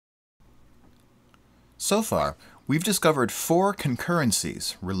So far, we've discovered 4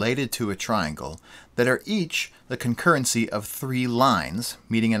 concurrencies related to a triangle that are each the concurrency of 3 lines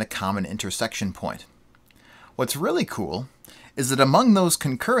meeting at a common intersection point. What's really cool is that among those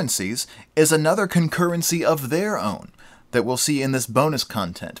concurrencies is another concurrency of their own that we'll see in this bonus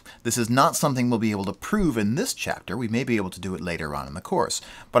content. This is not something we'll be able to prove in this chapter. We may be able to do it later on in the course.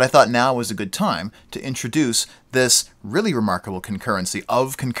 But I thought now was a good time to introduce this really remarkable concurrency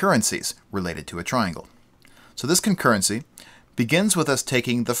of concurrencies related to a triangle. So this concurrency begins with us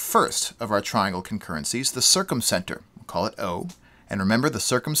taking the first of our triangle concurrencies, the circumcenter. We'll call it O. And remember, the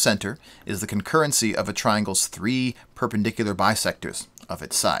circumcenter is the concurrency of a triangle's 3 perpendicular bisectors of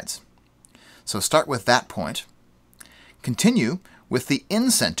its sides. So start with that point. Continue with the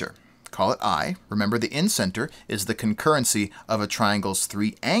incenter. Call it I. Remember, the incenter is the concurrency of a triangle's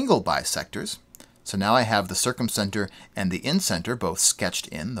 3 angle bisectors. So now I have the circumcenter and the incenter both sketched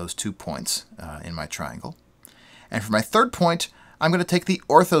in, those 2 points in my triangle. And for my third point, I'm going to take the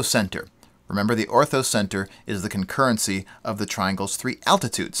orthocenter. Remember, the orthocenter is the concurrency of the triangle's 3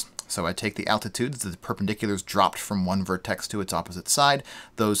 altitudes. So I take the altitudes, the perpendiculars dropped from one vertex to its opposite side.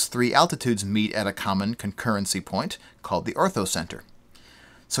 Those 3 altitudes meet at a common concurrency point called the orthocenter.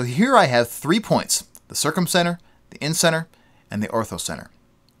 So here I have 3 points: the circumcenter, the incenter, and the orthocenter.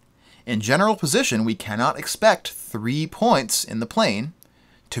 In general position, we cannot expect 3 points in the plane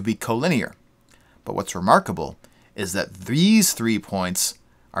to be collinear. But what's remarkable is that these 3 points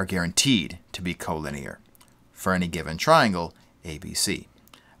are guaranteed to be collinear for any given triangle, ABC.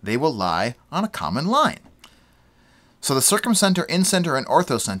 They will lie on a common line. So the circumcenter, incenter, and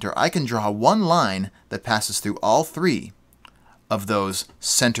orthocenter, I can draw one line that passes through all 3 of those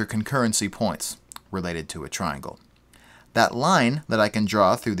center concurrency points related to a triangle. That line that I can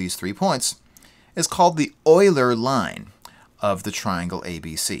draw through these 3 points is called the Euler line of the triangle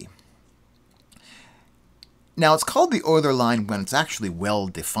ABC. Now, it's called the Euler line when it's actually well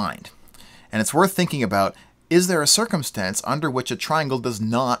defined. And it's worth thinking about, is there a circumstance under which a triangle does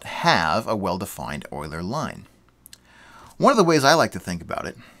not have a well-defined Euler line? One of the ways I like to think about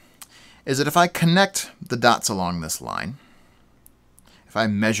it is that if I connect the dots along this line, if I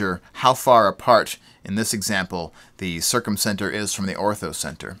measure how far apart, in this example, the circumcenter is from the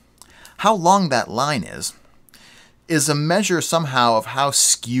orthocenter, how long that line is a measure somehow of how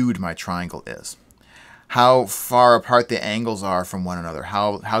skewed my triangle is. How far apart the angles are from one another,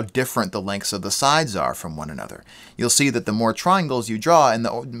 how different the lengths of the sides are from one another. You'll see that the more triangles you draw and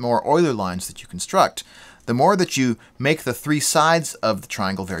the more Euler lines that you construct, the more that you make the 3 sides of the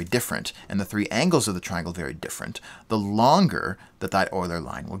triangle very different and the 3 angles of the triangle very different, the longer that Euler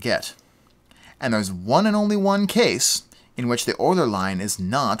line will get. And there's one and only one case in which the Euler line is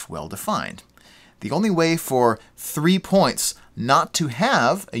not well defined. The only way for 3 points not to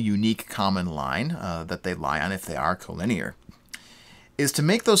have a unique common line that they lie on if they are collinear is to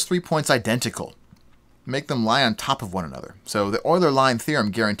make those 3 points identical. Make them lie on top of one another. So the Euler line theorem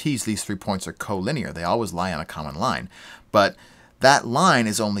guarantees these 3 points are collinear. They always lie on a common line. But that line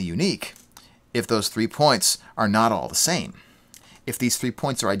is only unique if those 3 points are not all the same. If these 3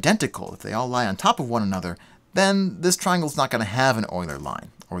 points are identical, if they all lie on top of one another, then this triangle is not going to have an Euler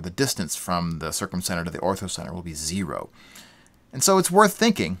line, or the distance from the circumcenter to the orthocenter will be 0. And so it's worth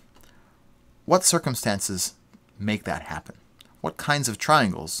thinking, what circumstances make that happen? What kinds of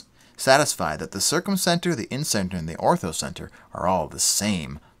triangles satisfy that the circumcenter, the incenter, and the orthocenter are all the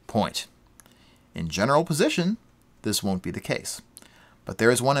same point? In general position, this won't be the case. But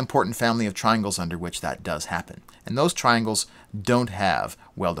there is one important family of triangles under which that does happen. And those triangles don't have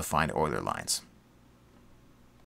well-defined Euler lines.